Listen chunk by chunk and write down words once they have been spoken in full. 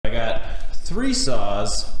3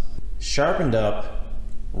 saws, sharpened up,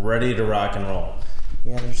 ready to rock and roll.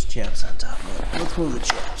 Yeah, there's chaps on top of it. Let's move the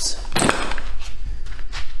chaps.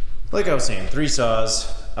 Like I was saying, 3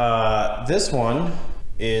 saws. This one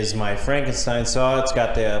is my Frankenstein saw. It's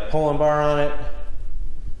got the pulling bar on it.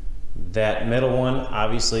 That middle one,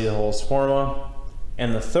 obviously the Holzfforma.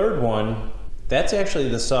 And the third one, that's actually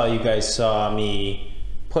the saw you guys saw me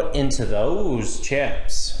put into those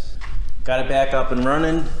chaps. Got it back up and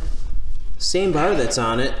running. Same bar that's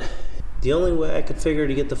on it. The only way I could figure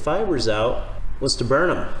to get the fibers out was to burn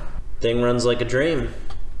them. Thing runs like a dream.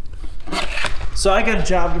 So I got a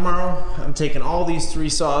job tomorrow. I'm taking all these 3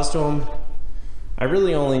 saws to them. I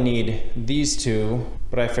really only need these 2,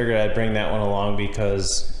 but I figured I'd bring that one along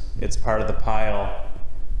because it's part of the pile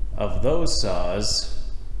of those saws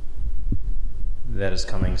that is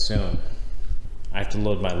coming soon. I have to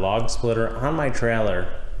load my log splitter on my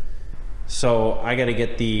trailer. So I gotta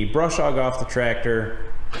get the brush hog off the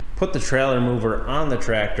tractor, put the trailer mover on the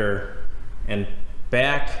tractor, and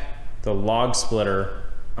back the log splitter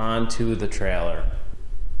onto the trailer.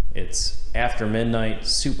 It's after midnight,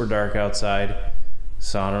 super dark outside,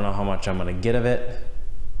 so I don't know how much I'm gonna get of it,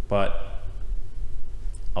 but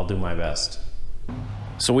I'll do my best.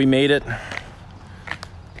 So we made it.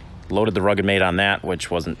 Loaded the RuggedMade on that, which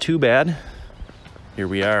wasn't too bad. Here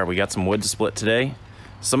we are. We got some wood to split today.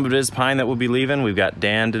 Some of it is pine that we'll be leaving. We've got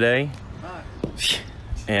Dan today.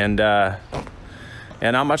 And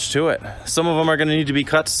not much to it. Some of them are gonna need to be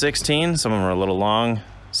cut to 16. Some of them are a little long,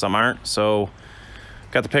 some aren't. So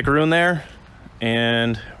got the Hookaroon there,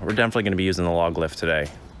 and we're definitely gonna be using the log lift today.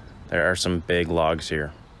 There are some big logs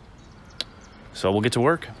here. So we'll get to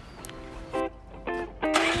work.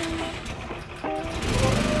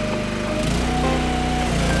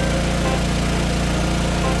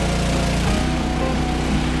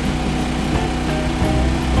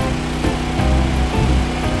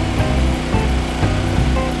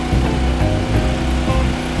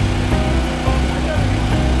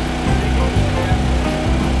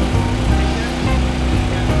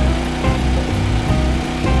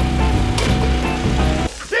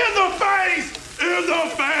 In the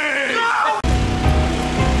face!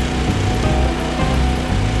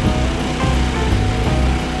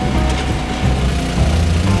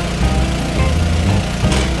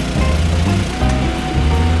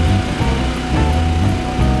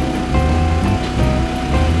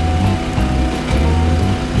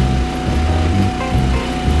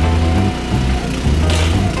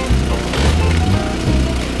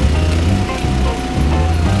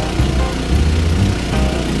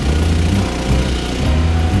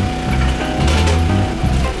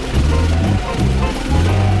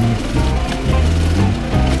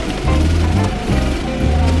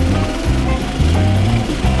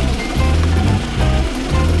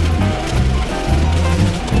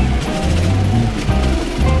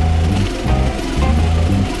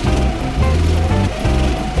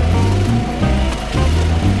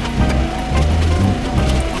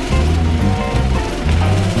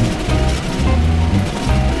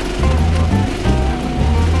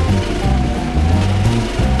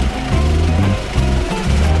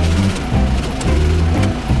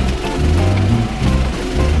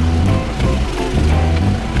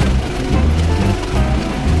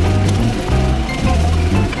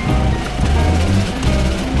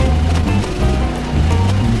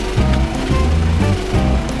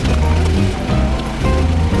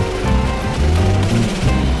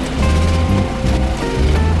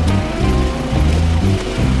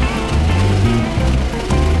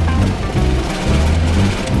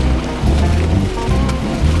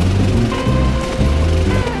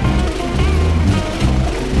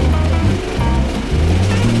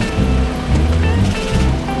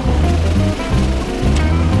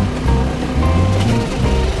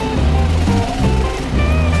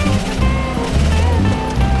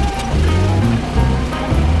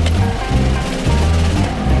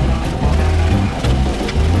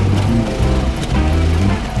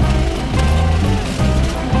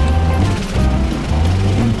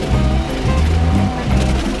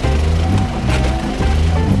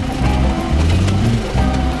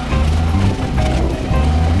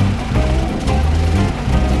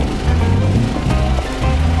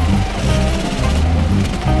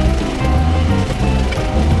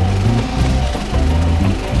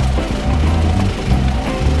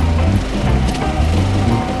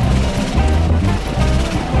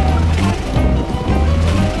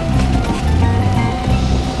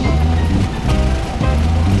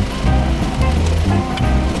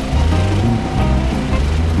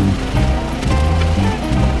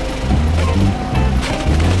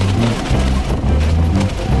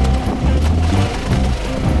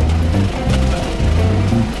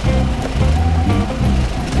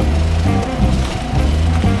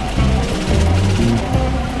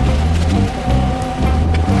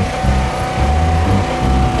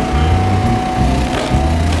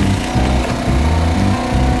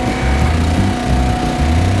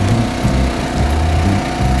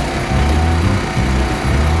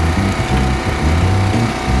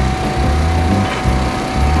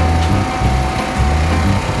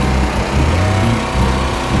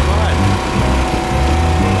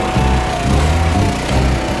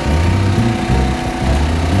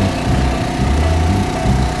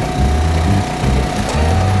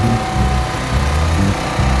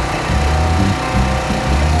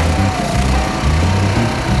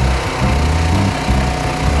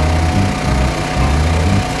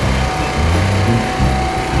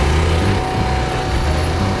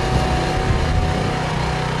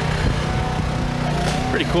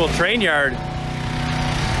 cool train yard.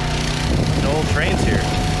 No old trains here.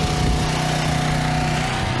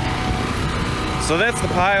 So that's the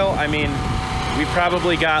pile. I mean, we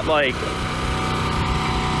probably got like,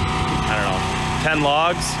 I don't know, 10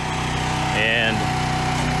 logs, and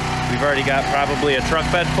we've already got probably a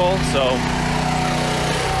truck bed full, so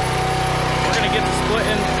we're gonna get to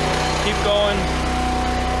splitting, keep going.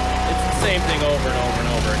 It's the same thing over and over and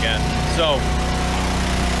over again. So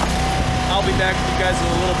I'll be back with you guys in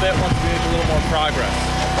a little bit once we make a little more progress.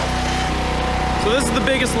 So this is the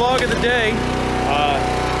biggest log of the day.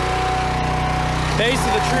 Base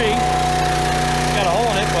of the tree. It's got a hole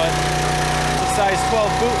in it, but it's a size 12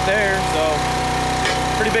 boot there, so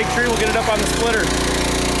pretty big tree. We'll get it up on the splitter.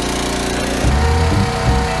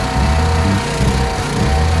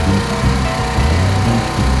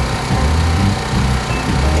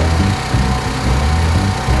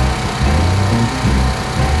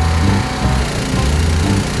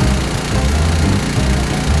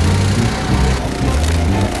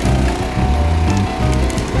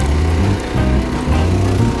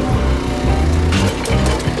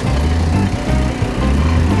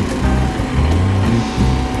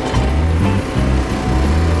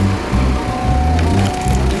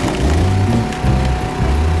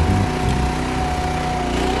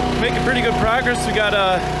 We got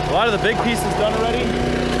a lot of the big pieces done already.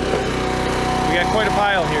 We got quite a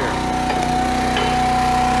pile here.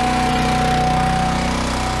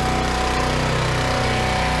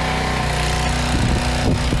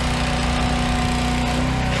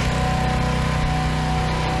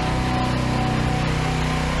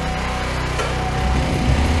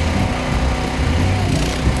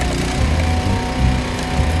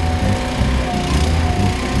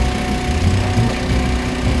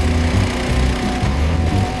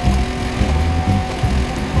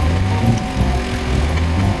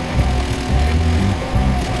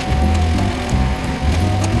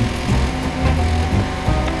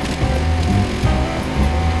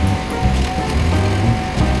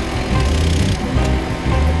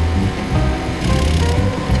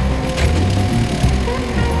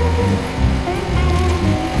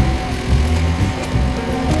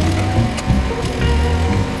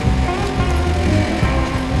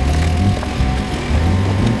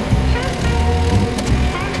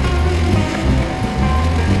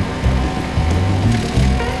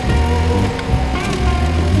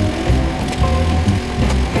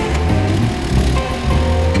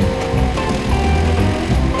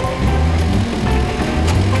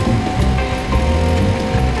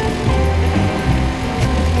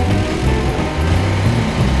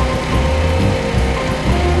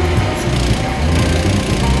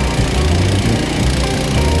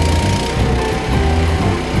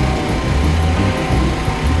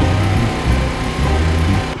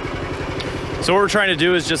 So what we're trying to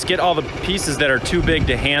do is just get all the pieces that are too big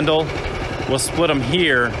to handle. We'll split them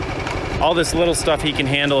here. All this little stuff he can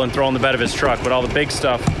handle and throw in the bed of his truck, but all the big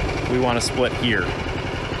stuff we want to split here,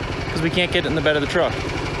 because we can't get it in the bed of the truck.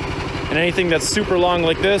 And anything that's super long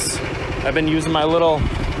like this, I've been using my little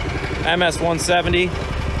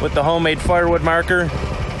MS-170 with the homemade firewood marker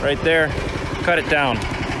right there. Cut it down.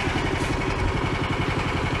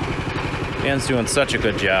 Dan's doing such a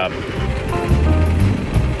good job.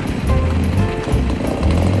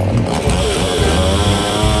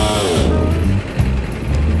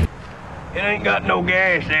 It ain't got no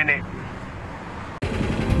gas in it.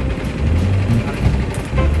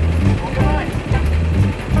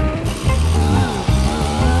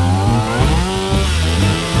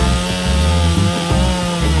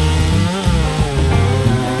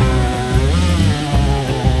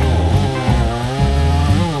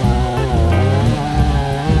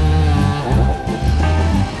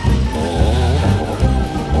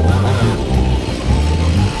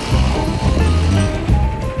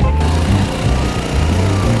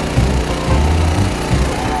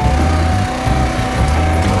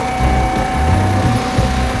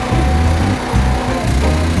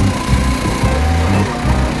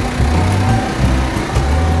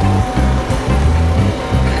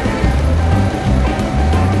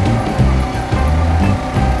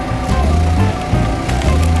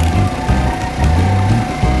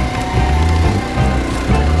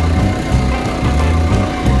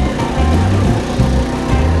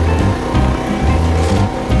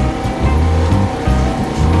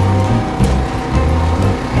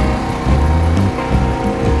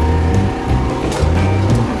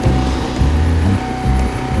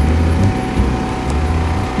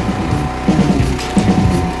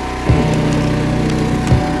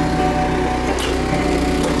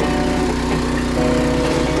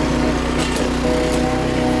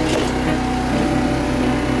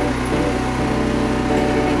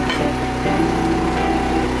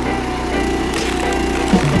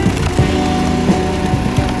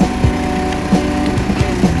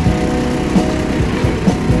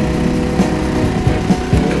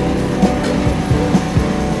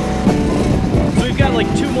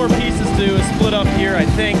 split up here, I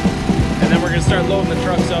think, and then we're gonna start loading the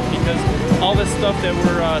trucks up because all this stuff that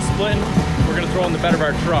we're splitting, we're gonna throw in the bed of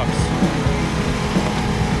our trucks.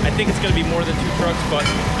 I think it's gonna be more than 2 trucks, but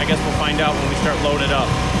I guess we'll find out when we start loading it up.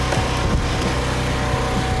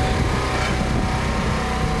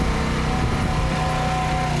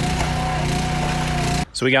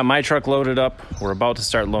 So we got my truck loaded up. We're about to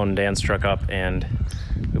start loading Dan's truck up, and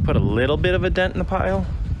we put a little bit of a dent in the pile,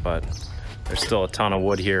 but there's still a ton of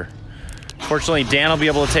wood here. Fortunately, Dan will be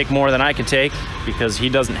able to take more than I can take because he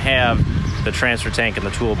doesn't have the transfer tank in the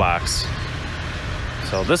toolbox.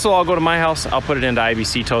 So this will all go to my house. I'll put it into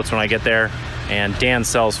IBC totes when I get there, and Dan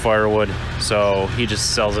sells firewood, so he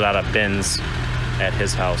just sells it out of bins at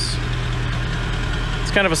his house.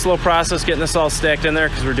 It's kind of a slow process getting this all stacked in there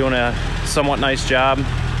because we're doing a somewhat nice job.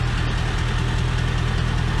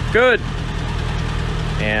 Good.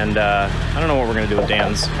 And I don't know what we're gonna do with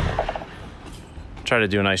Dan's. Try to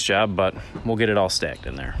do a nice job, but we'll get it all stacked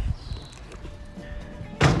in there.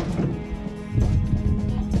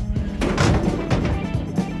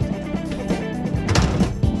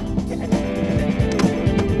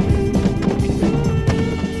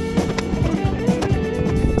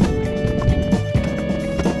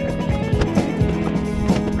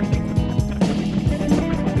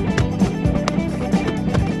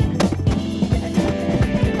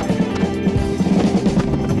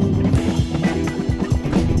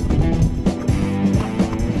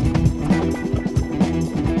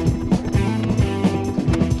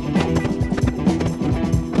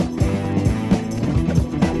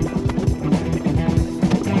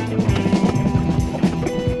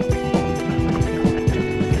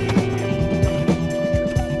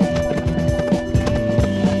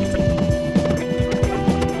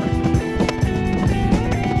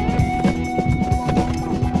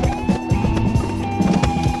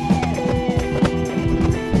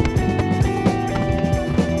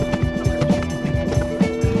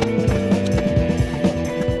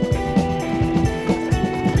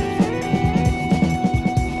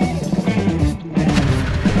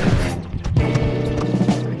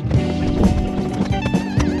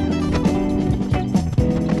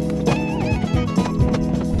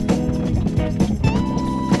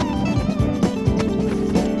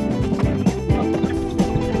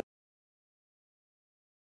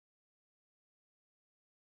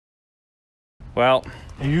 Well,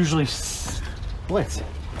 it usually splits.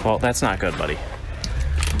 Well, that's not good, buddy.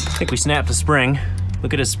 I think we snapped the spring.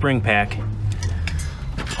 Look at his spring pack.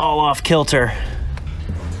 All off kilter.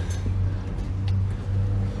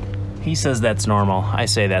 He says that's normal. I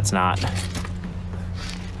say that's not.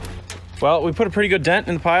 Well, we put a pretty good dent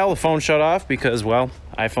in the pile. The phone shut off because, well,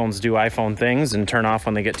 iPhones do iPhone things and turn off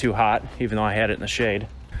when they get too hot, even though I had it in the shade.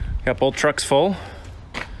 Got both trucks full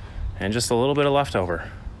and just a little bit of leftover.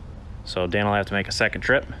 So Dan will have to make a second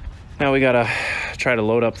trip. Now we gotta try to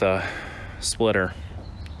load up the splitter,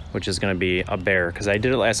 which is gonna be a bear, because I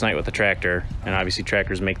did it last night with the tractor, and obviously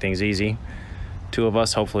tractors make things easy. 2 of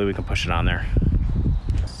us, hopefully we can push it on there.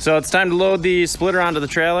 So it's time to load the splitter onto the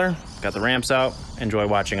trailer. Got the ramps out. Enjoy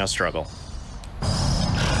watching us struggle. The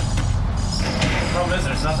problem is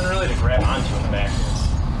there's nothing really to grab onto in the back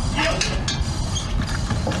here.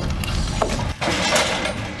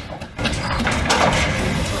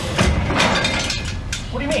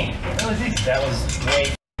 What do you mean? That was easy. That was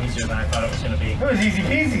way easier than I thought it was going to be. It was easy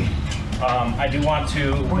peasy. I do want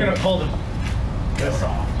to... We're going to pull this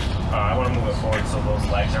off. I want to move it forward so those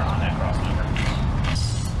legs are on that cross member.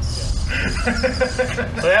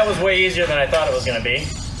 So that was way easier than I thought it was going to be.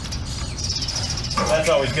 So that's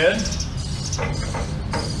always good.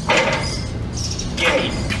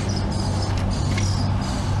 Gimme.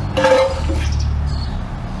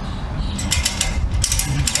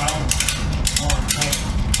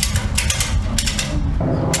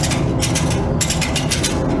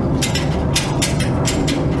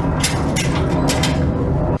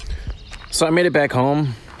 So I made it back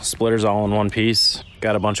home. Splitter's all in one piece.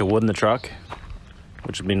 Got a bunch of wood in the truck,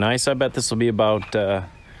 which would be nice. I bet this will be about, I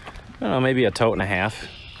don't know, maybe a tote and a half.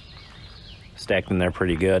 Stacked in there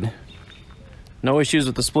pretty good. No issues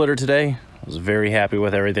with the splitter today. I was very happy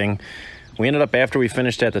with everything. We ended up, after we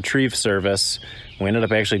finished at the tree service, we ended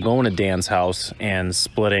up actually going to Dan's house and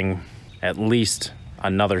splitting at least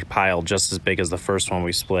another pile just as big as the first one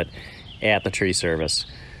we split at the tree service.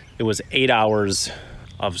 It was 8 hours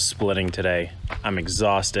of splitting today. I'm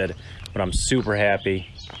exhausted, but I'm super happy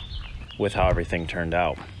with how everything turned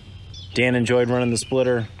out. Dan enjoyed running the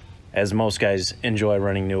splitter, as most guys enjoy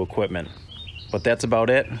running new equipment. But that's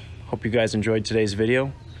about it. Hope you guys enjoyed today's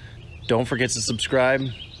video. Don't forget to subscribe,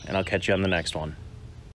 and I'll catch you on the next one.